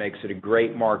sun. It makes it a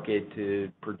great market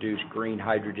to produce green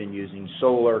hydrogen using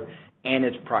solar, and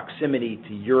its proximity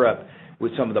to Europe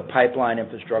with some of the pipeline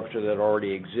infrastructure that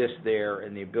already exists there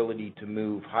and the ability to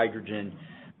move hydrogen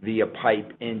via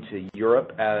pipe into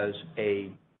Europe as a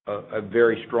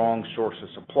very strong source of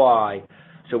supply.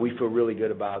 So we feel really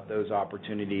good about those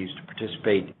opportunities to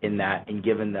participate in that, and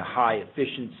given the high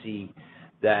efficiency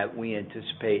that we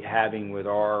anticipate having with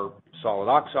our solid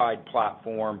oxide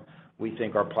platform, we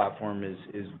think our platform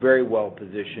is very well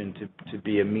positioned to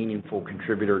be a meaningful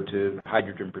contributor to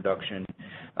hydrogen production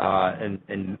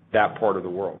in that part of the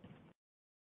world.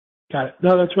 Got it.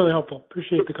 No, that's really helpful.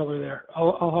 Appreciate the color there.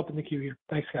 I'll hop in the queue here.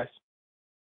 Thanks, guys.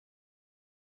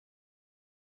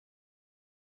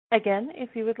 Again, if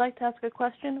you would like to ask a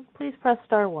question, please press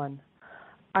star one.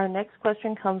 Our next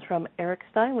question comes from Eric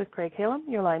Stine with Craig-Hallum.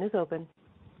 Your line is open.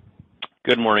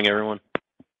 Good morning, everyone.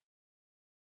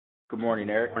 Good morning,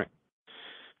 Eric. Morning.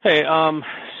 Hey,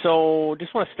 so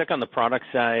just want to stick on the product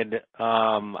side.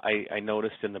 I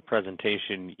noticed in the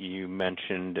presentation you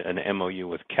mentioned an MOU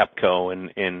with KEPCO,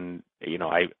 and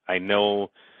I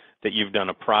know that you've done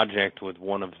a project with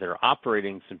one of their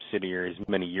operating subsidiaries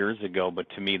many years ago, but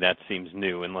to me that seems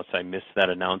new, unless I missed that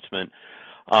announcement.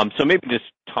 So maybe just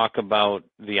talk about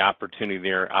the opportunity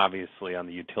there. Obviously, on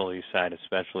the utility side,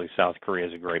 especially South Korea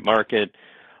is a great market.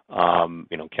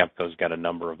 KEPCO's got a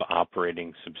number of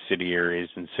operating subsidiaries,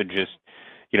 and so just,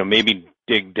 maybe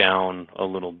dig down a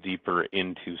little deeper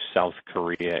into South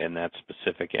Korea and that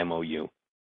specific MOU.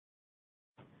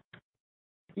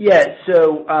 Yeah,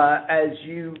 so as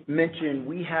you mentioned,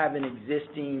 we have an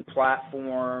existing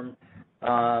platform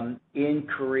in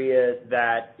Korea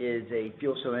that is a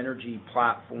FuelCell Energy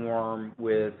platform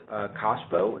with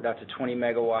KOSPO. That's a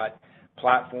 20-megawatt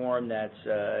platform that's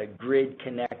grid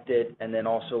connected and then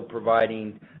also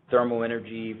providing thermal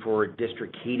energy for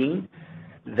district heating.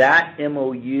 That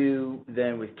MOU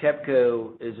then with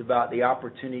KEPCO is about the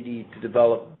opportunity to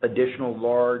develop additional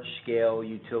large-scale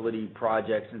utility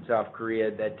projects in South Korea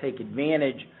that take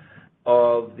advantage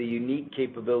of the unique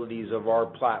capabilities of our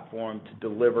platform to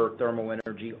deliver thermal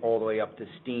energy all the way up to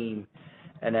steam.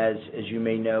 And as you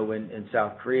may know, in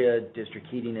South Korea, district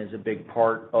heating is a big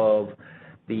part of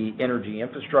the energy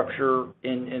infrastructure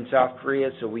in South Korea,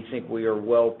 so we think we are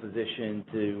well positioned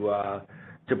to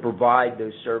provide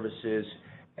those services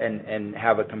and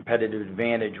have a competitive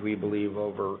advantage, we believe,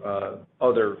 over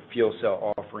other fuel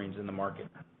cell offerings in the market.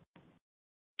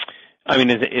 I mean,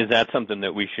 is that something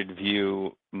that we should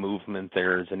view movement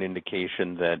there as an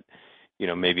indication that,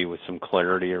 maybe with some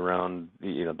clarity around,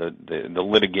 the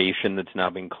litigation that's now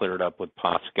being cleared up with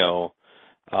POSCO,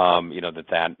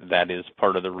 that is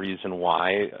part of the reason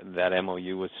why that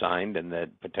MOU was signed and that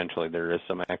potentially there is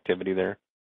some activity there?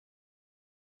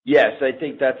 Yes, I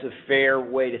think that's a fair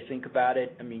way to think about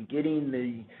it. I mean, getting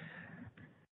the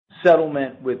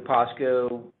settlement with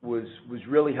POSCO was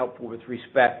really helpful with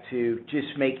respect to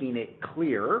just making it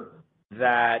clear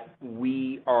that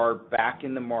we are back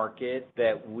in the market,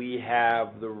 that we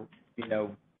have the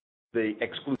the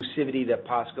exclusivity that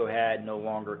POSCO had no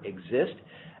longer exists,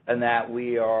 and that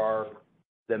we are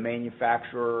the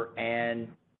manufacturer and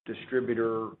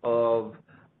distributor of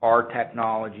our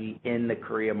technology in the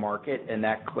Korea market, and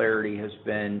that clarity has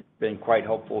been quite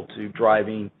helpful to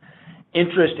driving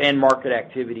interest and market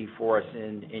activity for us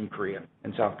in Korea,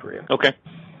 in South Korea. Okay,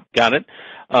 got it.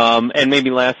 And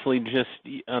maybe lastly,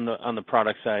 just on the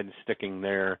product side, sticking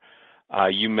there,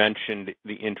 you mentioned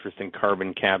the interest in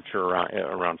carbon capture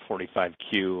around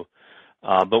 45Q.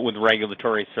 But with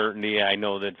regulatory certainty, I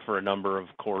know that for a number of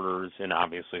quarters, and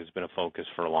obviously it's been a focus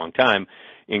for a long time,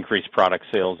 increased product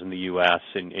sales in the U.S.,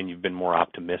 and you've been more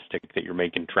optimistic that you're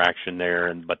making traction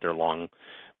there, but they're long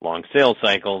sales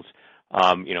cycles.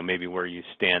 Maybe where you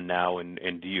stand now, and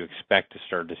do you expect to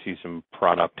start to see some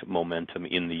product momentum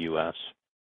in the U.S.?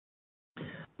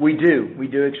 We do. We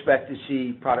do expect to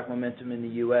see product momentum in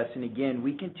the U.S. And again,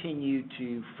 we continue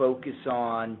to focus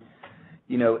on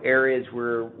areas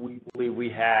where we believe we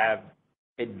have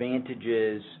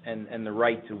advantages and the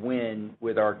right to win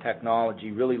with our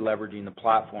technology, really leveraging the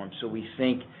platform. So we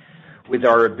think with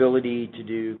our ability to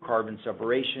do carbon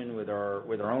separation with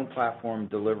our own platform,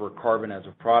 deliver carbon as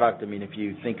a product. I mean, if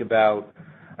you think about,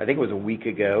 I think it was a week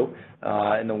ago,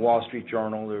 in the Wall Street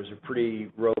Journal, there was a pretty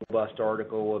robust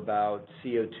article about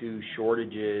CO2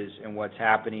 shortages and what's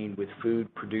happening with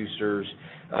food producers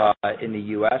in the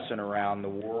U.S. and around the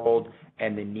world,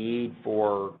 and the need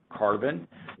for carbon.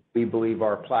 We believe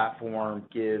our platform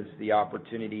gives the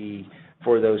opportunity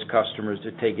for those customers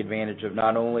to take advantage of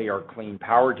not only our clean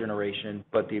power generation,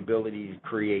 but the ability to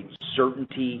create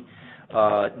certainty,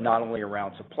 not only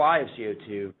around supply of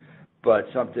CO2, but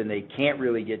something they can't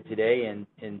really get today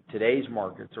in today's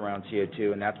markets around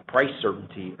CO2, and that's price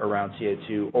certainty around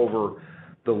CO2 over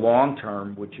the long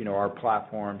term, which, our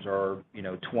platforms are,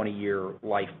 20-year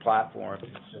life platforms.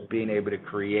 So being able to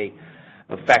create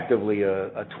effectively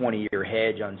a 20-year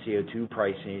hedge on CO2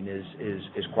 pricing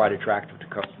is quite attractive to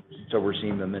customers. So we're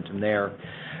seeing momentum there.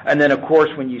 And then, of course,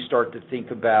 when you start to think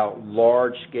about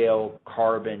large-scale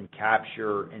carbon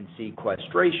capture and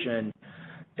sequestration,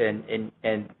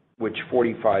 and which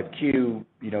 45Q,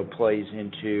 plays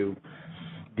into,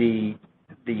 the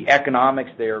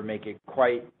economics there make it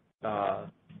quite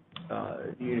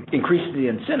increases the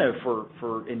incentive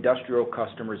for industrial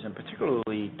customers, and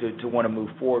particularly to want to move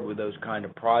forward with those kind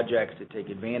of projects, to take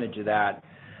advantage of that,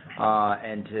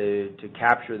 and to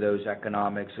capture those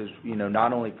economics, as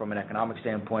not only from an economic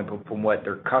standpoint, but from what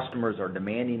their customers are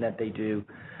demanding that they do,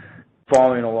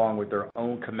 following along with their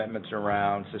own commitments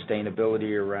around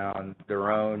sustainability, around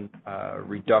their own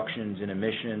reductions in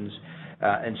emissions.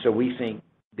 And so we think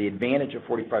the advantage of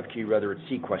 45Q, whether it's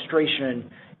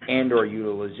sequestration and or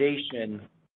utilization,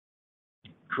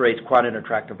 creates quite an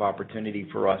attractive opportunity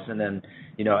for us. And then,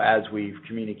 as we've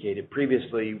communicated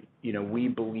previously, we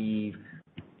believe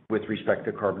with respect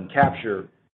to carbon capture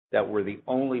that we're the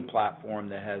only platform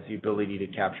that has the ability to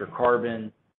capture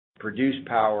carbon, produce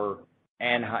power,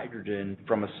 and hydrogen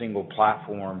from a single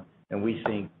platform. And we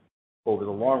think over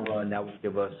the long run that will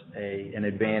give us an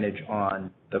advantage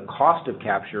on the cost of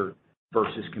capture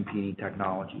versus competing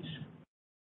technologies.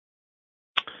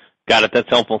 Got it. That's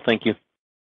helpful. Thank you.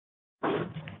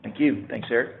 Thank you. Thanks,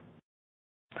 Eric.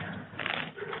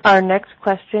 Our next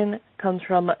question comes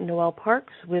from Noel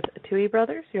Parks with Tuohy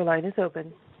Brothers. Your line is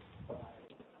open.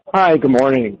 Hi, good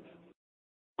morning.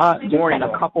 Good morning.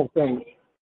 Just on a couple things.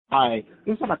 Hi.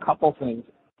 Just on a couple things.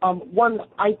 One,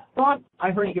 I thought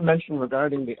I heard you mention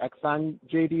regarding the Exxon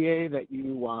JDA that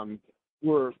you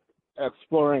were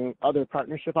exploring other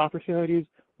partnership opportunities.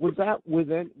 Was that with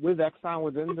Exxon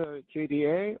within the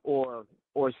JDA or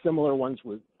similar ones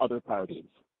with other parties?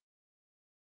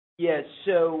 Yes,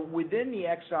 so within the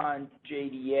Exxon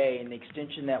JDA and the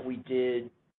extension that we did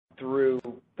through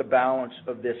the balance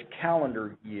of this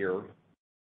calendar year,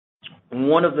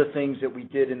 one of the things that we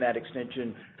did in that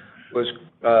extension was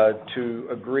to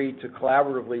agree to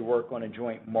collaboratively work on a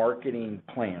joint marketing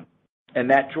plan. And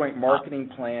that joint marketing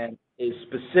plan is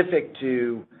specific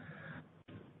to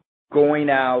going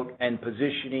out and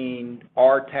positioning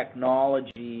our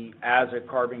technology as a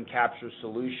carbon capture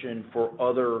solution for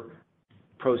other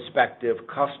prospective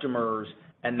customers,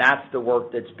 and that's the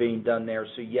work that's being done there.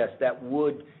 So yes, that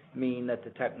would mean that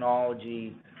the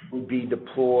technology would be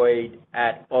deployed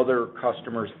at other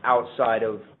customers outside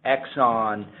of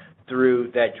Exxon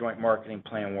through that joint marketing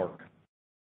plan work.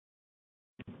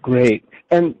 Great.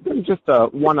 And then just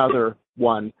one other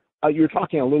one. You're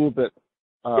talking a little bit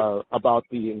about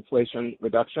the Inflation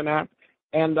Reduction Act,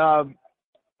 and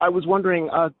I was wondering,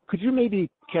 could you maybe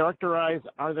characterize,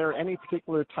 are there any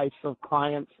particular types of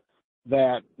clients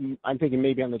that, I'm thinking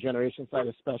maybe on the generation side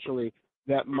especially,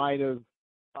 that might have,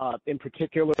 in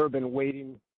particular, been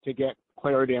waiting to get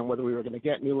clarity on whether we were going to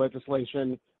get new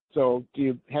legislation. So do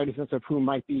you have any sense of who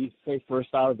might be, say, first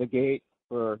out of the gate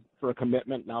for a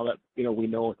commitment now that, we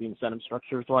know what the incentive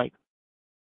structure is like?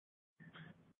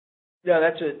 Yeah,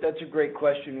 that's a great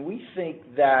question. We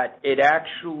think that it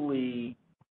actually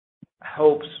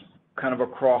helps kind of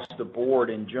across the board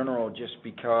in general just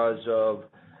because of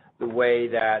the way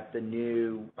that the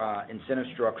new incentive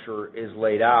structure is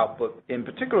laid out, but in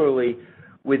particularly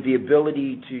with the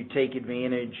ability to take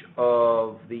advantage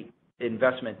of the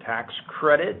investment tax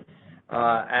credit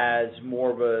as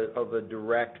more of a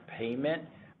direct payment.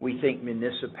 We think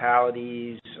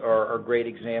municipalities are great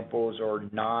examples, or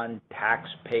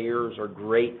non-taxpayers are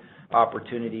great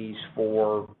opportunities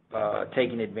for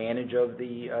taking advantage of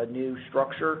the new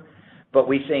structure. But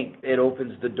we think it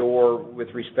opens the door with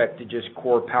respect to just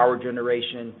core power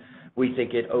generation. We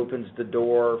think it opens the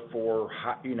door for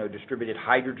distributed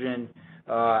hydrogen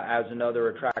as another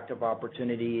attractive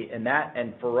opportunity,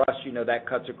 and for us, that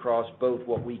cuts across both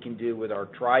what we can do with our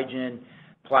Trigen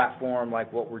platform,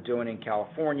 like what we're doing in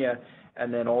California,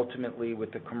 and then ultimately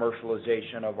with the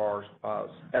commercialization of our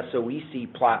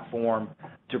SOEC platform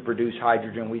to produce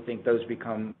hydrogen. We think those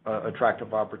become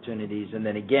attractive opportunities. And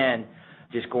then again,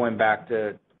 just going back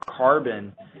to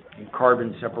carbon and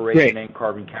carbon separation and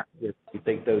carbon capture, we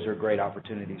think those are great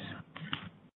opportunities.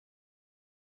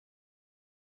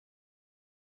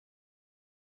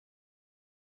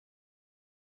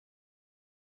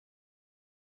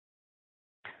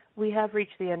 We have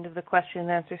reached the end of the question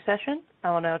and answer session.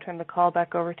 I will now turn the call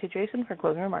back over to Jason for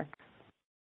closing remarks.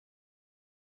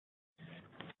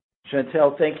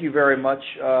 Chantel, thank you very much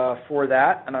for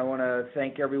that, and I want to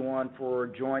thank everyone for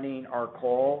joining our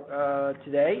call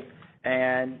today.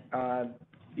 And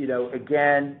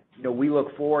again, we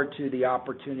look forward to the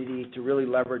opportunity to really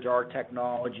leverage our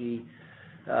technology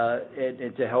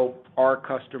and to help our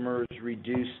customers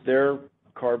reduce their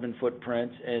carbon footprint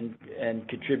and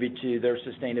contribute to their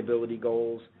sustainability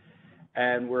goals.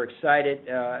 And we're excited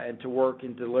and to work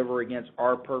and deliver against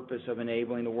our purpose of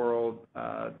enabling the world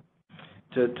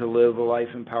to live a life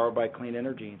empowered by clean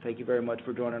energy. Thank you very much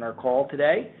for joining our call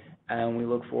today, and we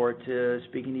look forward to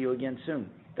speaking to you again soon.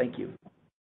 Thank you.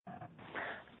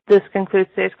 This concludes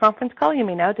today's conference call. You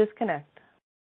may now disconnect.